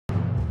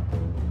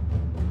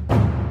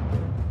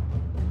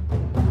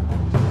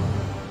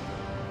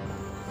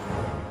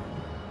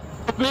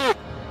Grubby!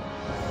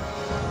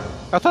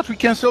 I thought we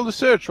canceled the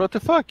search. What the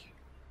fuck?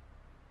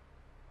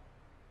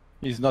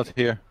 He's not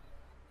here.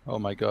 Oh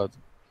my god.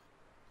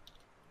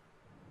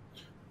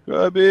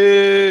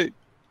 Grubby!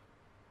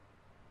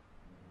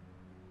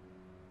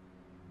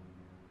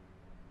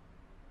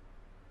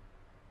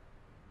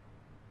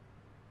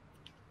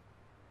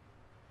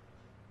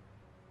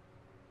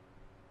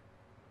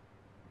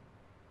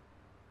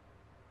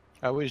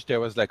 I wish there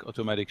was like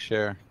automatic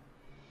share.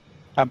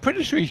 I'm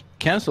pretty sure he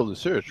canceled the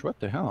search. What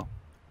the hell?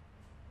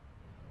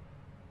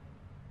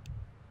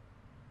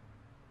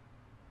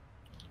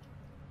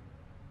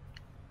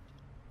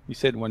 He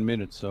said 1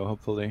 minute, so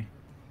hopefully.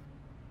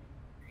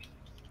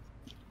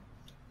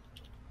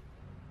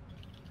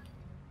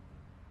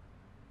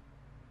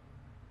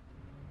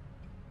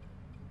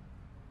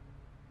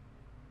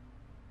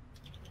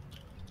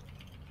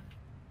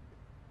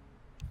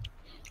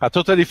 I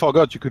totally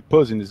forgot you could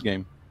pause in this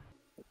game.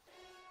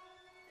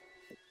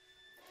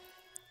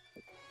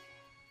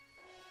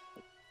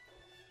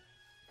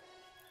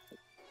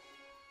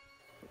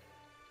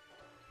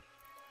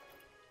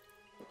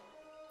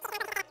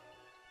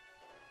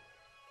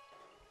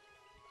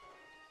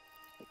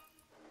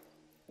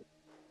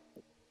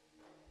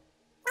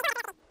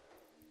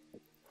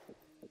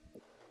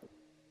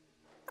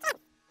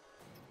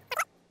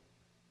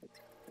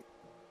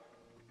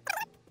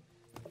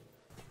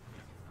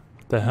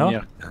 The hell?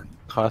 Yeah,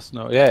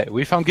 Krasno. Yeah,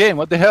 we found game.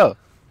 What the hell?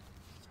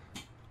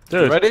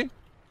 Dude. You ready?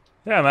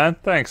 Yeah, man.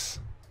 Thanks.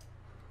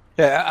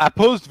 Yeah, I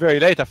paused very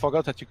late. I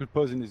forgot that you could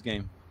pause in this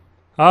game.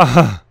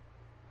 Ah.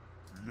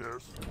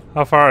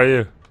 How far are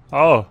you?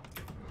 Oh.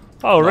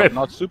 Oh, rip.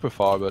 Not super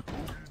far, but...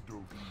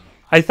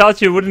 I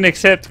thought you wouldn't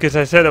accept because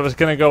I said I was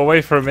gonna go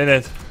away for a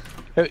minute.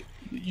 Hey,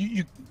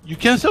 you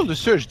canceled the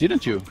search,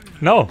 didn't you?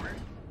 No.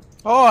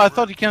 Oh, I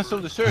thought you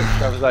canceled the search.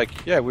 I was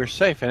like, yeah, we're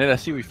safe. And then I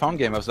see we found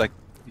game. I was like,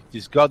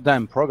 this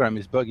goddamn program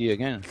is buggy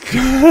again.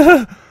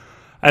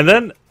 And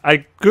then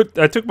I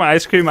took my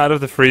ice cream out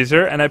of the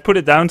freezer and I put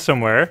it down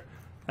somewhere.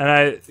 And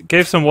I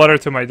gave some water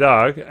to my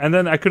dog. And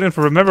then I couldn't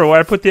remember where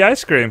I put the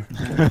ice cream.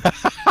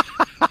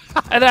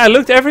 And I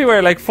looked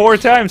everywhere like 4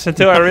 times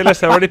until I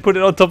realized I already put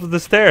it on top of the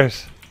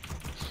stairs.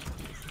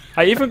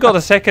 I even got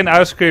a second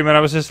ice cream and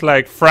I was just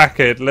like, frack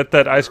it, let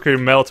that ice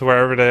cream melt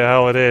wherever the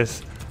hell it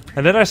is.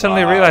 And then I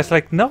suddenly realized,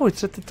 like, no,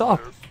 it's at the top.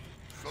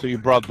 So you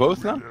brought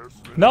both now?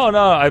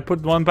 No, I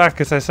put one back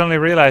because I suddenly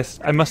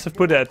realized I must have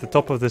put it at the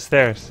top of the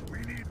stairs.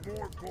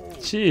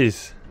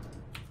 Jeez.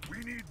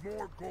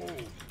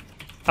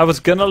 I was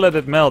gonna let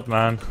it melt,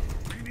 man.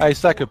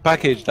 It's like a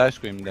packaged ice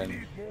cream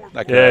then.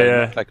 Like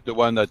Yeah. like the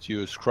one that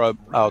you scrub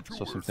out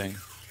or something.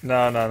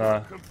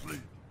 No.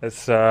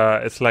 It's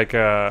like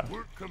a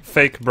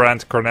fake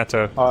brand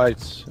Cornetto.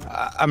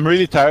 I'm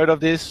really tired of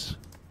this.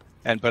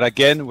 But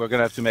again, we're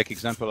gonna have to make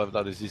example of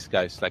that as these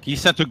guys. Like, he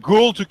sent a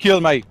ghoul to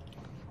kill my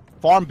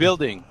farm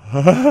building.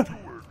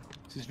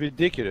 This is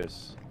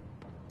ridiculous.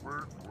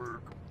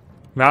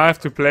 Now I have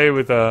to play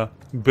with a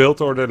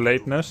build order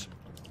lateness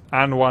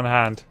and one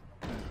hand.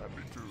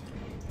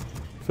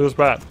 Feels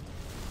bad.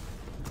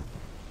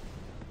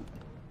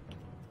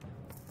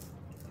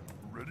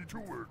 Ready to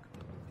work.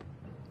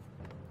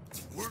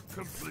 Work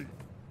complete.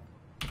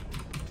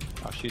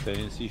 Oh shit, I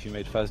didn't see if he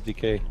made fast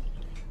decay.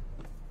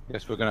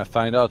 Guess we're gonna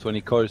find out when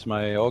he calls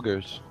my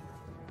augers.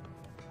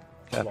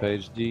 Kappa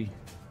HD.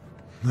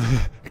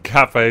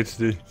 Kappa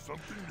HD.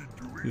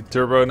 You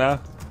turbo now?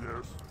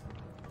 Yes.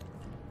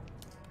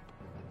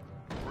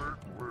 Work.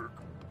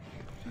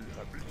 Be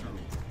happy to.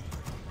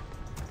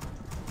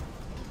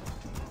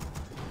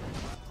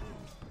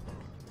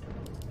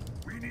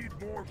 We need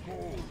more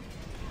gold.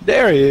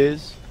 There he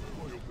is.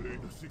 I obey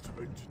the six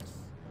vengeance.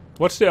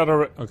 What's the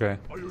other? Okay.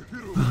 Are you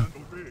hero and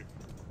obey?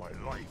 My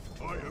life,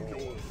 I am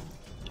yours.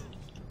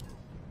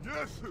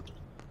 Yes.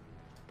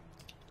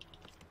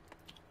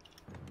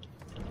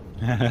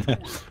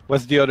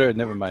 What's the other?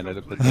 Never mind, I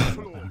looked at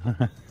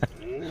that.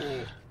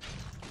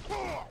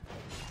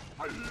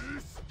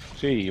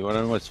 See, you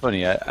wanna know what's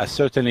funny? I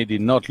certainly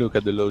did not look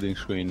at the loading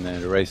screen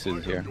and the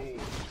races here.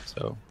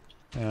 So,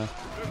 Yeah.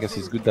 I guess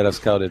it's good that I've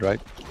scouted,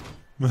 right?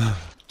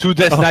 2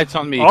 death knights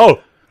on me.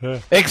 Oh! Yeah.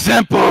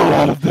 Example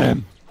of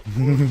them!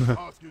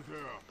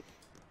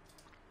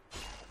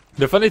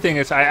 The funny thing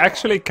is, I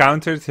actually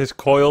countered his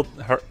coiled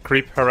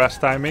creep harass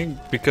timing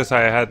because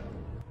I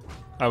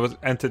was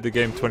entered the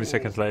game 20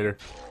 seconds later.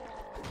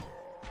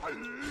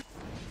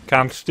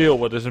 Can't steal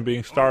what isn't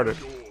being started.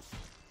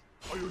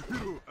 Are you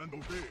hero and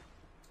obey?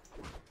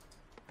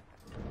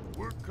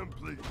 Work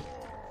complete.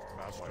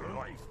 Master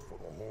life for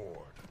the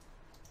Horde.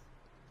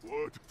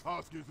 What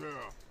task is there?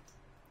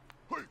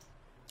 Hey!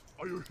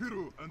 Are you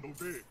hero and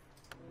obey?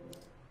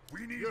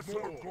 We need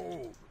more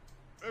gold.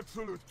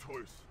 Excellent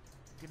choice.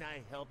 Can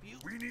I help you?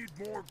 We need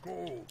more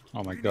gold.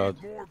 Oh my god.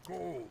 We need more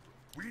gold.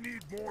 We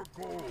need more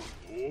gold.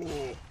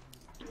 Oh.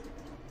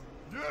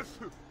 Yes.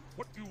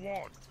 What do you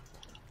want?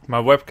 My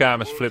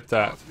webcam is flipped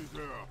out.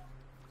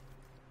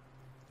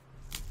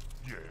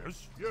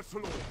 Yes. Yes,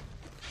 Lord.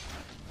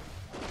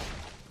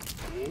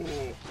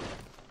 Oh.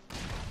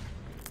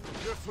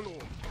 Yes,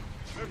 Lord.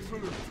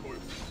 Excellent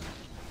choice.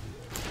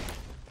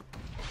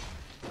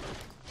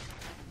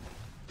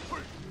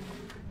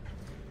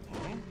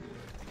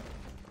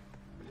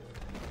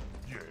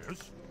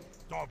 Yes,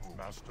 double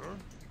master.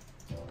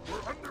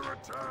 We're under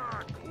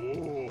attack.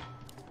 Oh,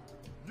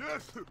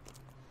 yes,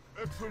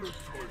 excellent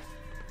choice.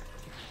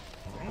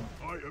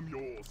 I am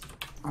yours.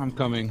 I'm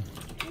coming.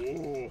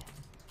 Oh,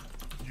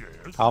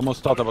 yes. I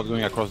almost thought about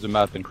going across the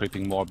map and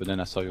creeping more, but then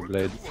I saw your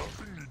blade.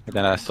 And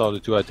then I saw the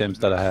 2 items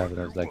that I have, and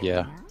I was like,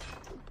 yeah.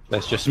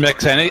 Let's just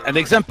make an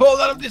example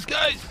out of these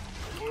guys!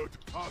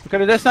 Look at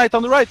the Death Knight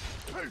on the right!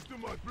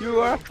 You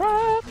are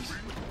trapped!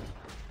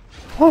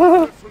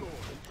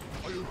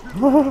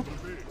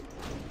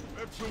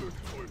 Excellent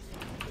choice.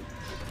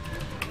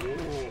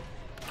 Oh,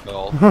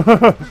 Lol.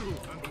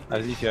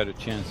 As if you had a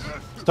chance.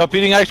 Stop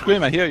eating ice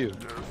cream, I hear you.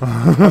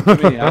 Come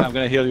to me, I'm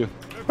gonna heal you.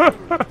 I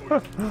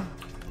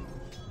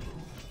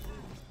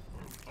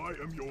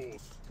am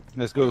yours.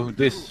 Let's go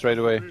this straight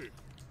away.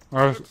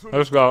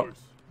 Let's go.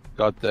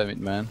 God damn it,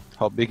 man.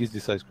 How big is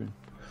this ice cream?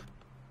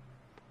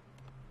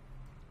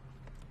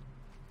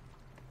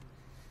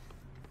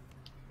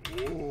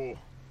 Oh.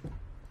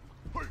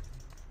 Hey,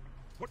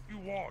 what you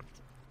want?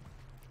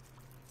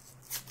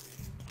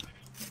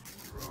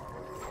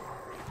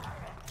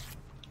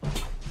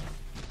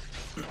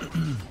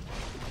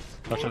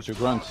 Watch out your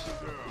grunts.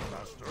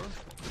 Master.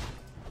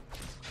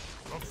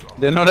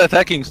 They're not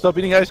attacking, stop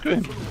eating ice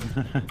cream!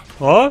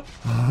 What?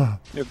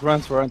 Your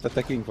grunts weren't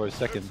attacking for a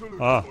second.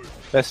 Ah.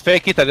 Let's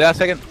fake it at the last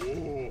second.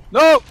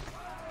 No!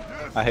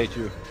 I hate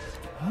you.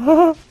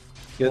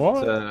 Get,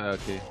 What?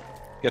 okay.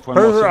 Get one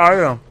Where's more. the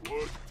item?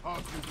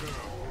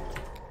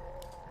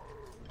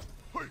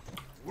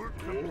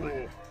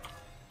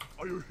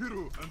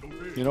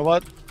 You know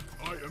what?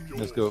 I am yours.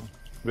 Let's go.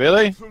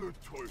 Really? Excellent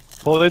choice.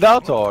 Pull it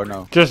out or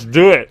no? Just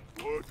do it.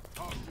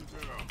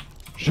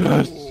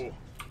 Just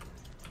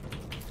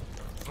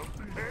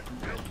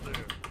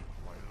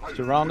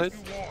surround it.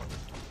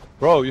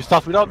 Bro, you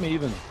start without me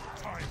even.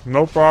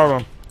 No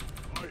problem.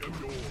 I am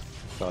yours.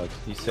 God,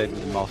 he said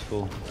with a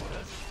mouthful.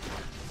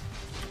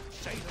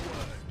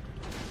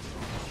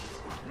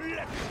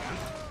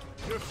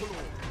 Yes, Lord.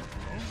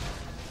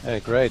 Hey,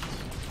 great.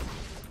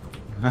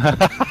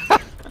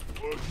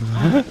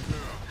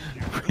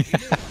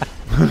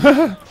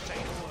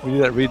 We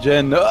need that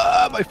regen.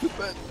 Ah, my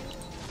footman.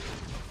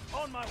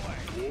 On my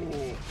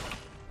way.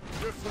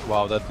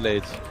 Wow, that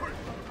blade.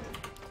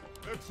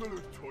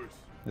 Excellent choice.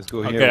 Let's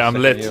go here. Okay, I'm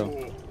second lit.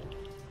 heal.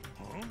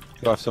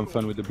 Go have some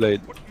fun with the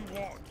blade.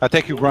 I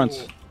take you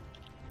grunts.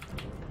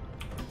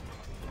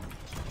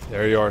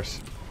 They're yours.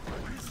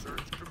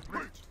 Research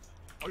complete.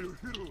 I will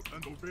hear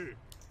and obey.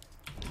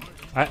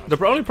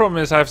 The only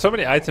problem is I have so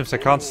many items I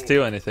can't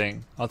steal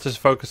anything. I'll just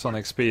focus on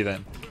XP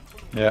then.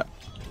 Yeah.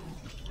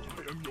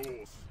 I am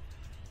yours.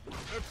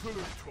 Excellent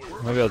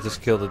choice. Maybe I'll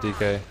just kill the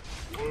DK.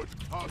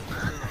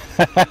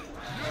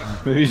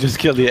 Maybe you just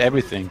kill the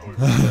everything.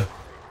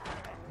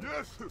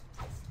 Yes.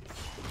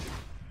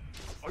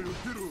 I will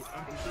hear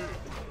and obey.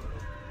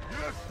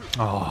 Yes.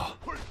 Oh.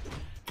 What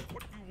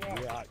you want?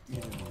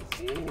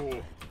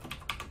 Oh.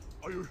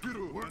 I will hear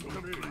and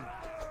obey.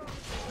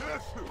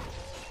 Yes.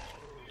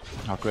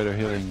 Oh, greater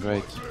healing,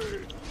 great.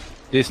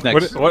 This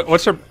next.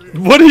 What's your...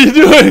 What are you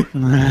doing?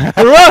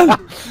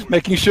 Run!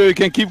 Making sure you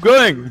can keep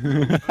going.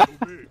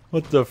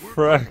 What the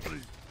frack?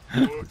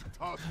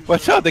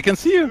 Watch out, they can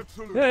see you.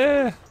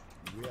 Yeah.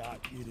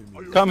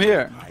 Come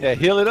here. Yeah,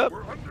 heal it up.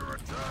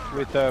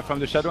 With from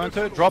the Shadow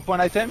Hunter. Drop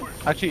one item.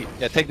 Actually,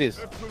 yeah, take this.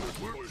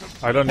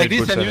 I don't Take need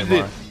this boots and use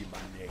anymore.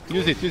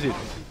 it. Use it.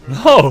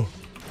 No!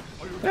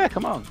 Yeah,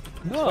 come on.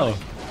 No!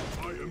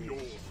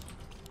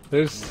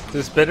 There's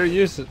better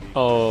use.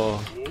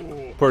 Oh,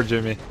 poor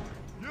Jimmy.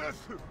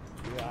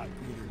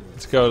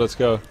 Let's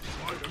go.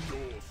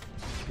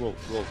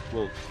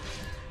 Whoa.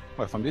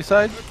 Wait, from this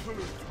side,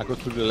 I go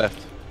to the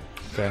left.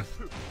 Okay.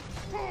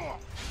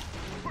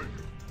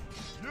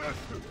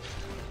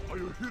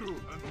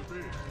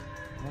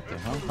 What the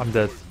hell? I'm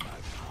dead.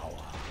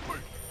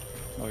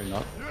 No, you're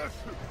not.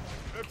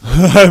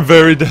 I'm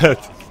very dead.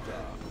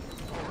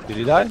 Did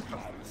he die?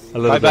 A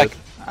little Bye bit. back.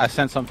 I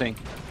sent something.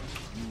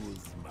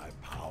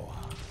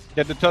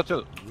 Get the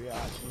turtle.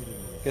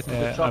 Get to the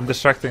Yeah, chopper. I'm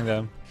distracting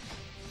them.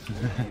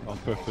 On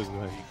purpose,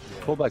 right?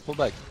 Pull back.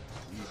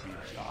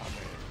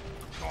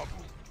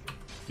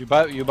 You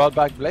bought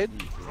back blade?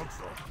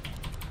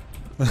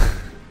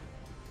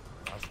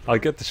 I'll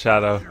get the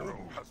shadow.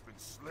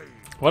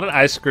 What an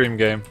ice cream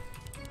game.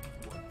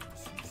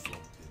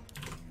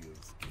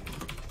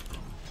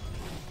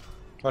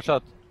 Watch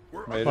out.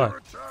 Right What?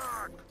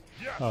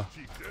 Yes, Oh.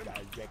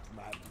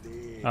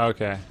 chieftain.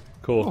 Okay,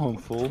 cool. home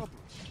fool.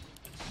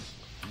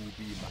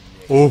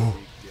 Oh,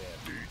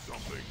 Need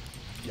something.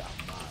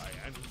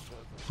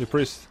 you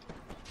priest.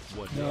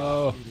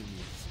 No.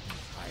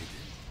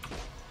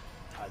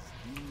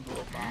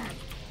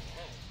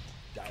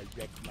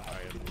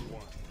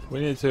 We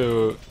need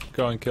to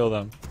go and kill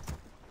them.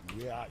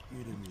 Yes,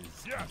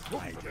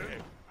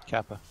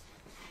 Kappa.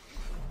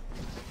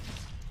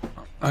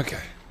 Okay,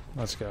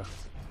 let's go.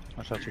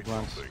 Watch out your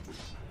grunts.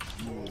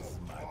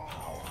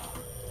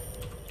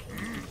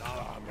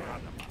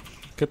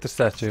 Get the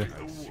statue.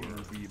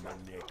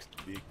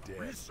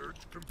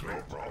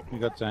 You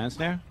got the hand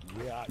snare?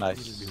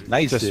 Nice.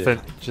 Nice.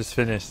 Just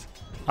finished.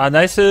 Ah,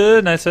 nice,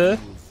 nice.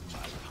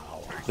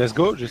 Let's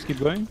go. Just keep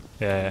going.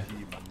 Yeah.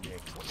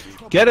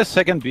 Get a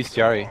second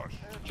bestiary,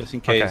 just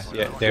in case. Okay.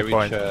 Yeah, they Good reach.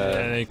 point.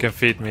 And you can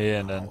feed me,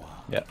 and then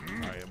Yeah.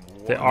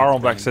 they are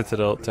on Black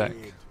Citadel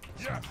tank.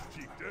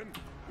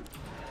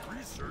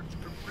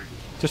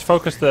 Just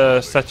focus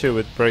the statue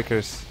with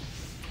breakers.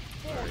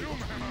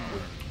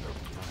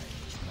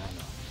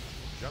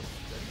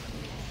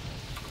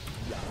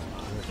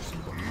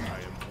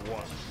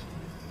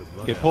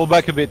 Okay, pull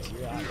back a bit.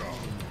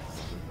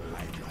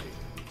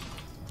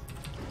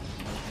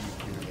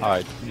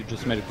 Alright, you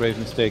just made a grave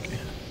mistake.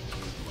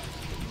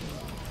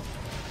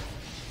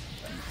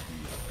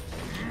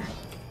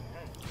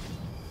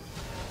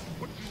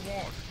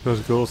 Those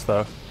ghouls,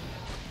 though.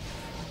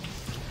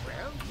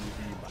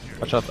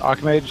 Watch out,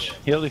 Archmage,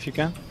 heal if you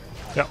can.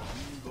 Yep.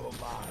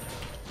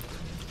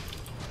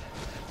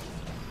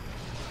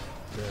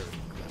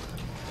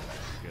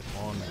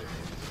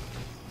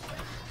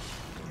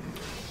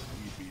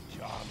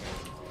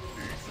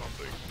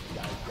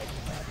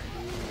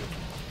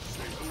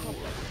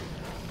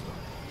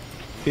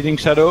 Feeding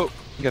Shadow,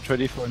 get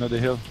ready for another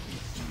heal.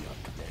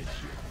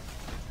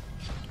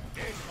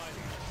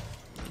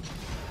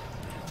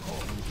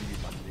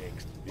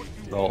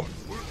 Well,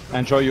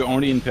 enjoy you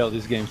only impale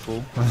this game,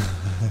 fool.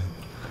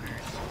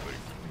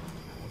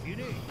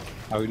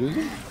 Are we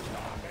losing?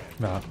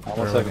 No, Almost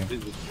we're like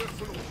winning.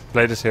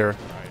 Blade is here.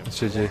 It's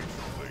GG.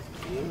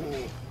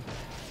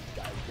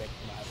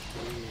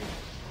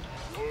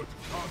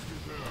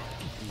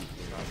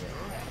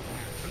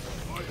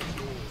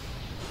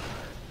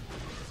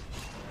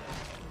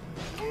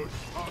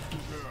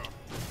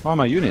 Oh,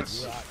 my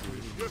units.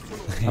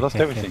 I lost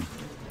everything.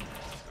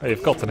 Oh,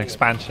 you've got an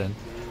expansion.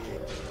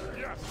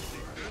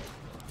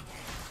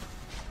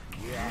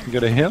 You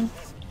got a heal?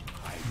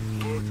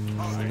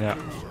 Yeah.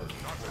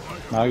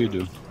 Now you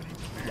do.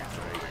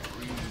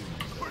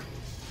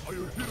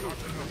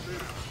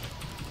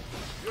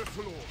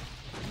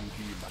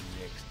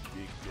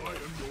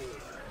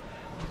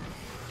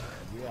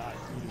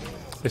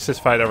 Is this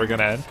fight ever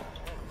gonna end?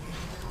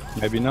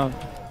 Maybe not.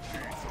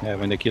 Yeah,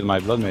 when they kill my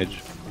blood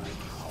mage.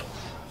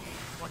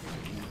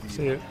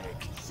 See you.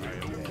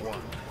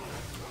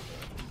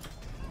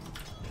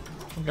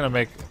 I'm gonna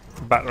make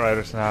Bat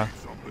Riders now.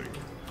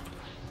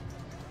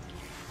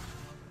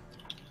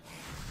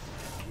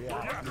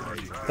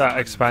 That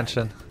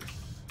expansion.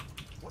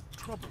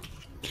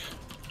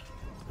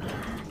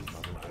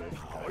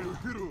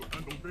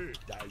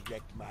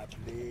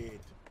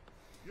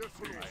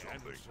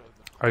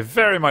 I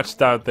very much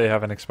doubt they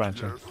have an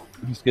expansion.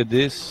 Let's get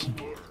this.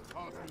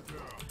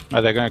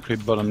 Oh, they're gonna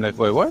creep bottom left.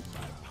 Wait, what?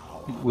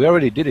 We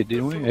already did it,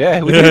 didn't we?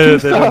 Yeah, we Yeah,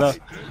 did they don't know.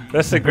 it.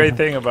 That's the great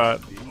thing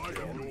about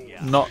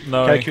not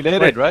knowing.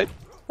 Calculated, Wait, right?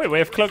 wait, we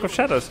have Cloak of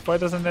Shadows. Why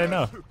doesn't they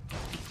know?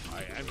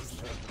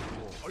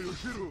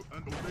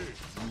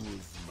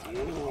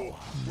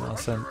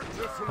 Awesome.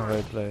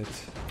 Alright, Blade.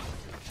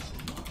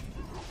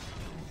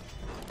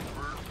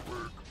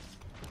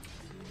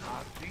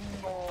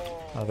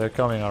 Oh, they're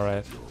coming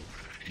alright.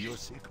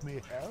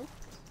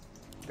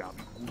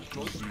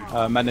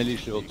 Mana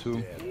Leash level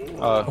 2.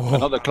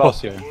 Another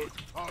class here.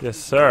 Yes,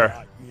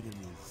 sir.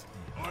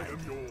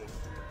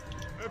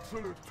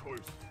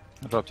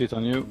 I dropped it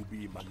on you.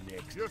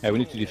 Yeah, we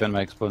need to defend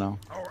my expo now.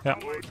 Yeah.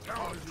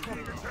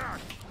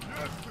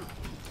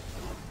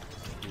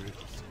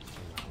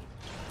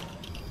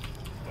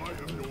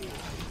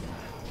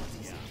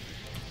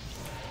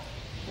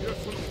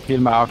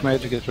 Heal my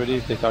Archmage, get ready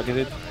if they target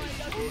it.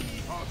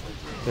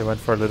 They went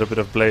for a little bit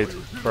of Blade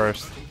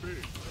first.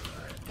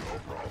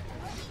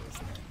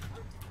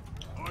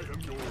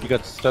 You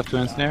got stuff to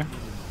ensnare?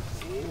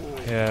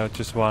 Yeah,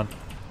 just one.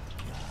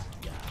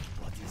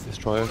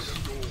 Destroyers.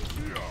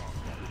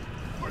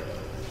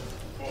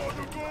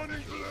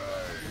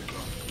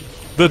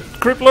 The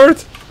Crypt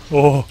Lord!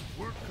 Oh!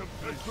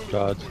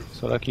 God,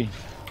 so lucky.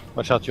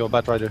 Watch out, your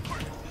Bat Rider.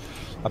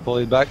 I pull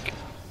it back.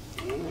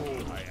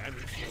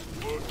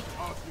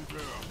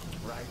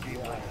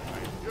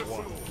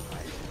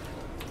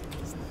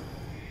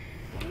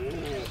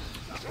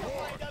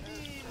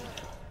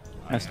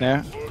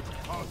 Ensnare.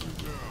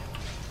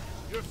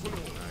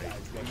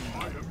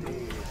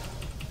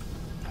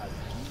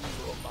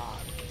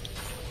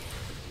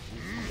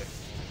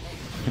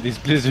 This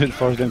blizzard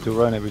forces them to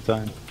run every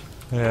time.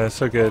 Yeah,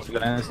 so good. You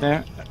got an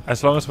ensnare?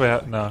 As long as we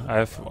have... No, I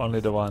have only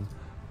the one.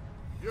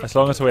 As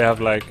long as we have,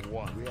 like,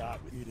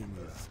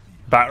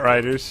 Bat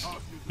Riders,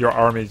 your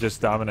army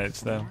just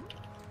dominates them.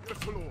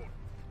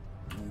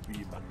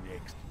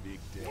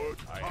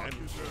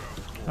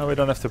 Oh, we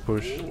don't have to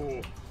push.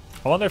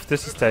 I wonder if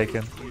this is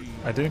taken.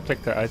 I didn't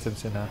click the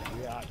items in now.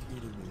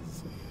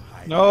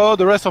 No,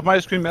 the rest of my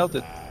ice cream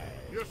melted.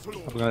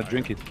 I'm gonna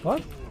drink it.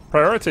 What?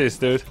 Priorities,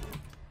 dude.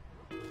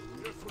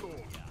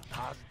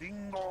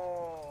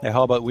 Hey,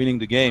 how about winning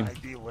the game?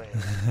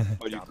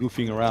 Or you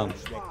goofing around?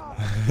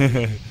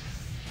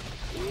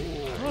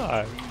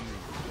 Ah,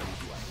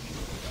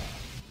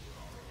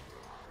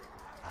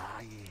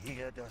 I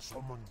hear the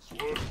summons.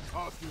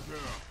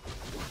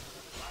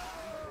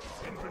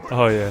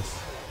 oh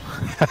yes.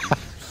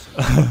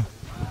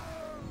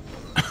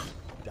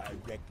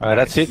 Alright,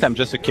 that's it. I'm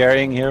just a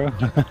carrying hero.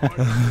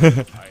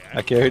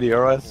 I carry the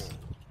auras.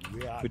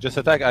 We just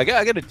attack. I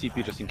get a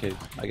TP just in case,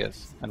 I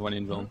guess, and one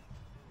invuln.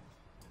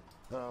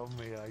 How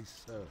may I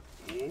serve?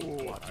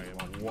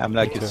 I'm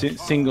like a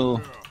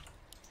single,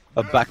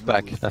 a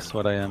backpack. That's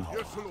what I am.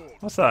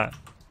 What's that?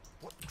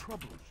 What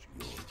troubles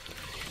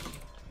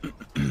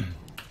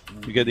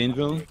You get the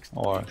invuln,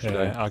 or should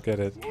Yeah, I'll get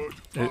it.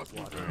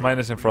 Mine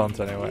is in front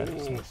anyway.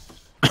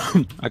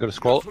 So. I got a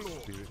scroll.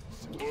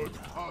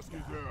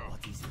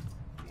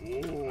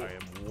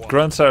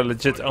 Grunts are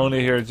legit only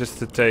here just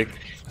to take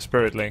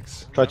spirit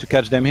links. Try to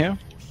catch them here.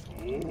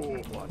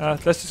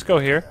 Let's just go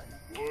here.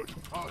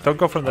 Don't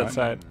go from that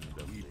side.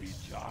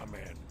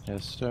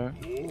 Yes, sir.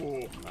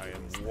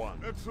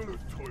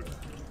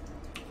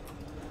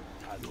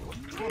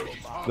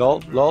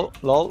 Lol, lol,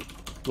 lol,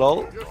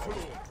 lol.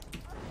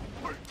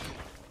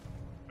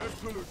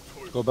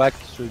 Go back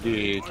through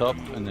the top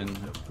and then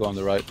go on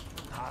the right.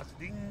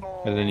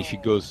 And then if he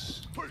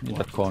goes in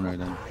that corner,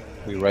 then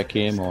we wreck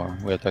him or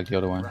we attack the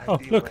other one. Oh,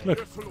 look,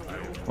 look.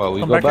 Well, we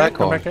Come go back, back here,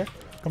 come or... back here.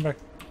 Come back.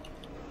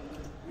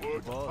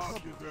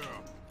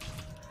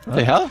 What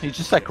the hell? He's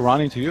just like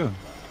running to you.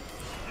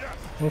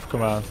 Move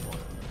command.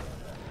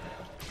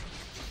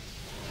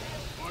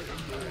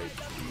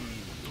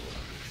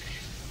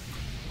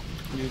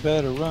 You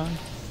better run.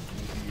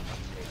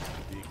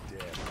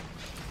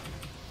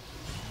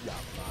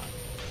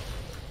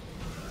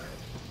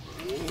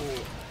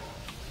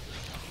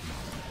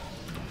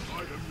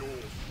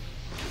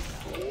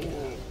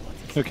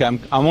 Okay,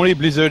 I'm only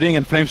blizzarding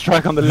and flame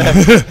strike on the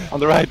left. On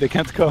the right, they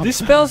can't come. These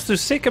spells do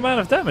sick amount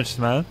of damage,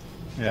 man.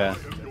 Yeah.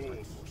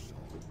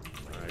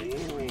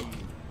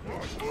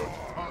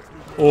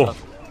 Oh,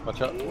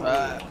 Watch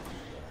out.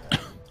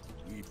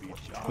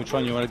 Which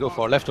one you want to go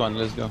for? Left one,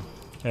 let's go.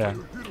 yeah.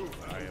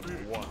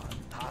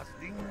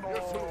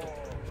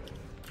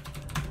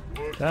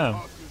 Damn.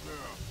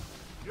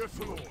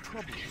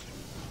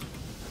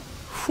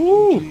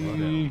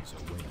 Whew.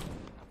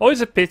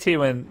 Always a pity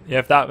when you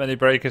have that many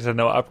breakers and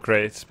no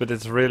upgrades, but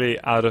it's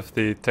really out of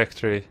the tech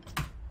tree.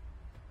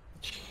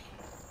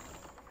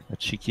 A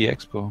cheeky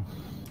expo.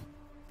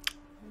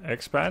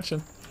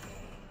 Expansion.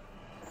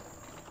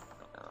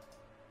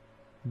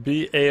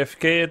 Be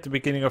AFK at the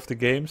beginning of the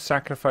game,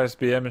 sacrifice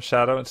BM and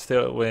Shadow and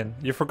still win.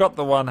 You forgot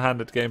the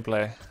one-handed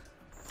gameplay.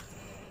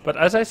 But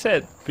as I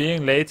said,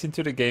 being late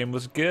into the game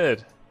was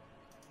good.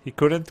 He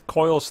couldn't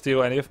coil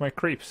steal any of my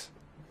creeps.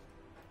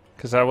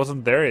 Because I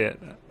wasn't there yet.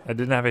 I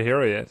didn't have a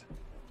hero yet.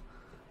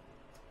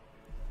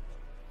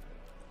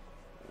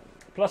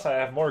 Plus I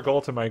have more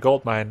gold in my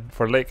gold mine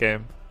for late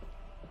game.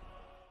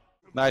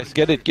 Nice,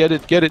 get it, get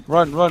it, get it.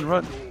 Run, run,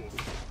 run.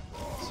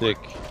 Sick.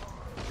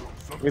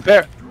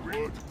 Repair.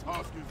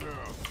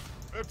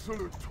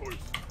 Excellent choice.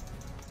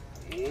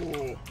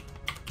 Oh,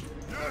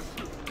 yes.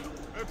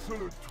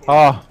 Excellent choice.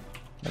 Ah,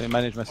 I didn't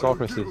manage my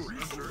sorceresses.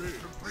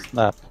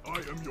 Snap. I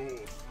am yours.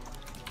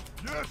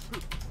 Yes.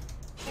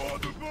 For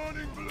the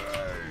burning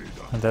blade.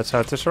 And that's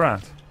how to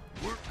surround.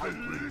 Work at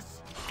least.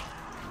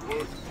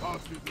 What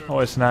task is there?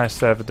 Always nice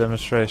to have a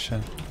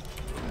demonstration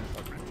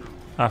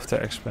after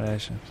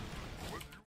explanation.